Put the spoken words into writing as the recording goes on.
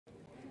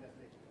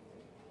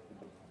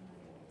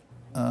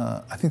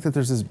I think that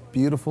there's this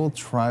beautiful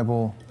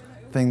tribal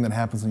thing that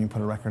happens when you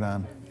put a record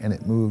on and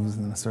it moves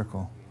in a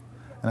circle.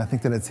 And I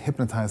think that it's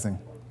hypnotizing.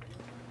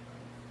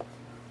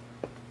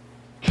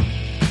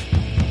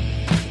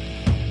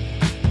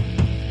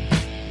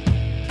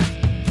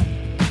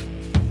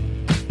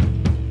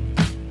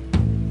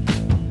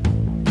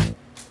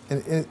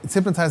 It's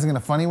hypnotizing in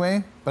a funny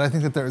way, but I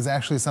think that there is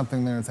actually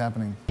something there that's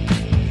happening.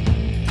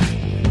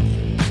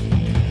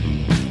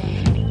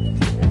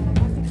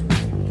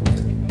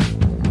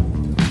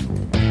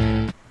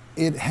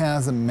 It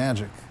has a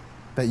magic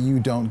that you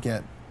don't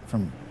get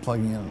from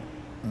plugging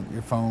in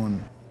your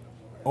phone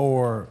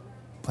or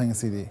playing a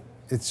CD.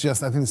 It's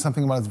just, I think there's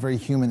something about it's very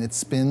human. It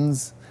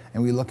spins,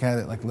 and we look at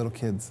it like little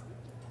kids.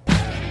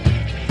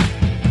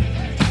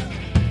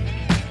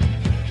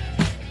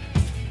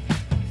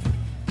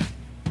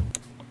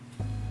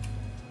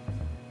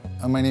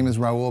 My name is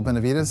Raoul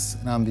Benavides,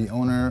 and I'm the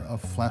owner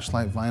of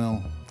Flashlight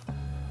Vinyl.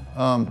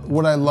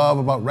 What I love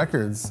about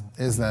records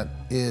is that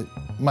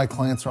my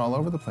clients are all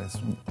over the place,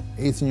 from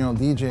 18-year-old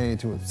DJ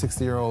to a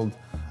 60-year-old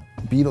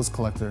Beatles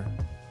collector,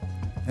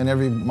 and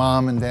every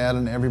mom and dad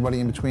and everybody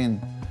in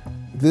between.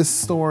 This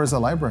store is a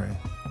library.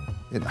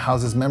 It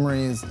houses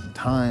memories,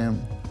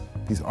 time,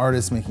 these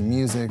artists making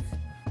music.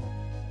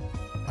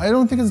 I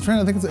don't think it's a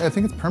trend, I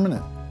think it's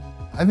permanent.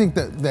 I think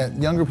that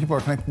younger people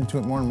are connecting to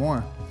it more and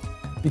more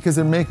because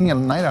they're making a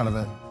night out of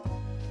it.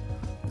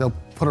 They'll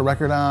put a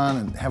record on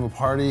and have a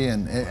party,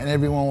 and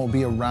everyone will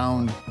be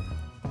around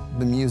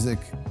the music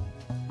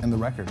and the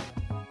record.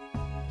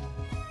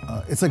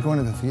 It's like going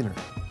to the theater.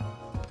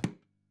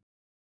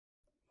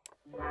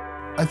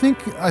 I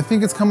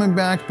think it's coming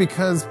back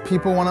because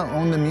people want to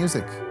own the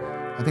music.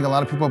 I think a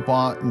lot of people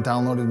bought and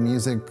downloaded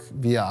music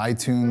via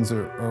iTunes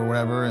or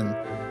whatever, and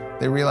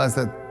they realize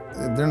that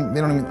they don't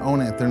even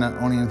own it. They're not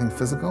owning anything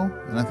physical.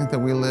 And I think that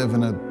we live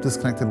in a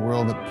disconnected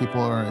world that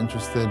people are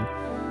interested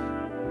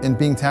in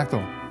being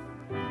tactile,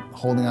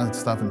 holding on to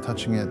stuff and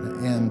touching it,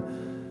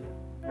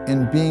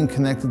 and being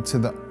connected to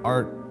the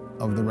art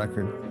of the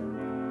record.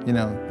 You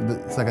know,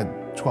 it's like a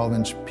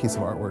 12-inch piece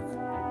of artwork.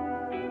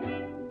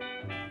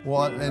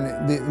 Well,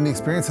 and the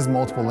experience has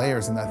multiple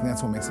layers, and I think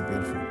that's what makes it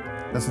beautiful.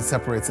 That's what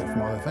separates it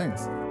from other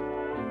things.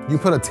 You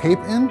put a tape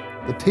in,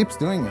 the tape's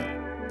doing it.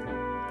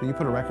 But you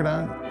put a record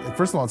on,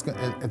 first of all,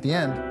 at the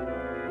end,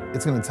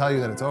 it's going to tell you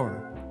that it's over.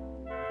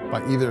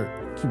 By either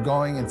keep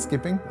going and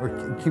skipping,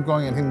 or keep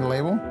going and hitting the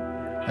label,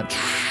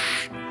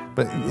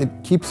 but it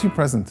keeps you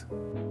present.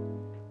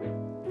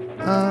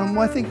 Well,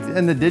 I think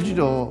in the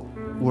digital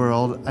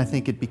world, I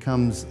think it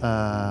becomes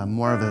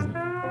more of a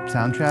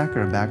soundtrack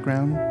or a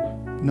background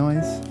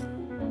noise.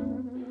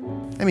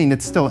 I mean,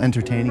 it's still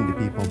entertaining to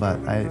people, but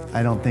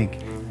I don't think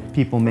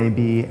people may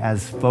be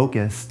as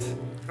focused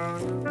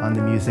on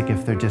the music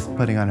if they're just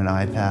putting on an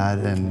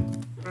iPad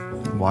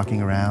and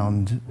walking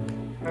around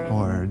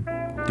or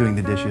doing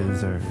the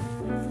dishes, or,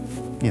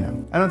 you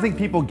know. I don't think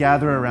people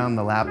gather around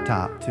the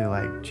laptop to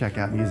like check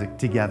out music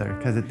together,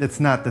 because it's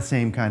not the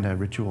same kind of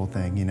ritual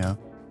thing, you know.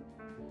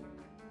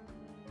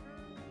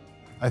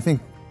 I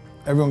think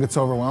everyone gets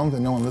overwhelmed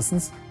and no one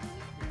listens.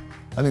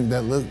 I think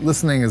that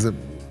listening is a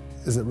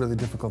really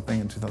difficult thing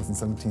in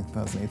 2017,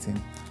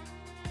 2018.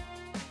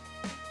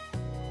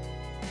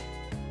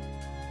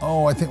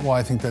 Oh, I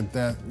think that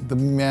the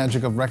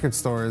magic of record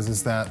stores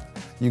is that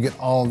you get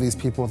all these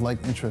people with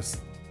like interests.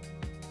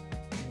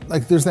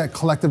 Like, there's that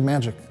collective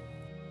magic.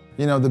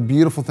 You know, the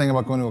beautiful thing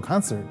about going to a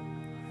concert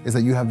is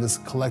that you have this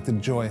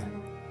collective joy.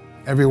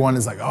 Everyone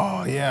is like,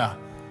 oh yeah,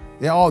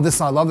 oh this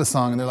song, I love this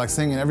song, and they're like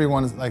singing.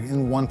 Everyone is like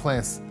in one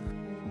place.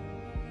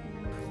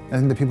 I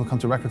think that people come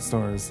to record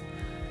stores,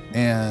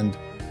 and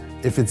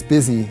if it's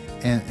busy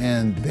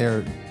and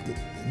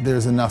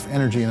there's enough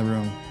energy in the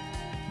room,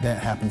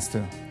 that happens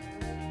too.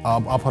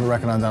 I'll put a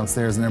record on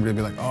downstairs and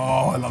everybody will be like,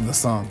 oh, I love this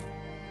song.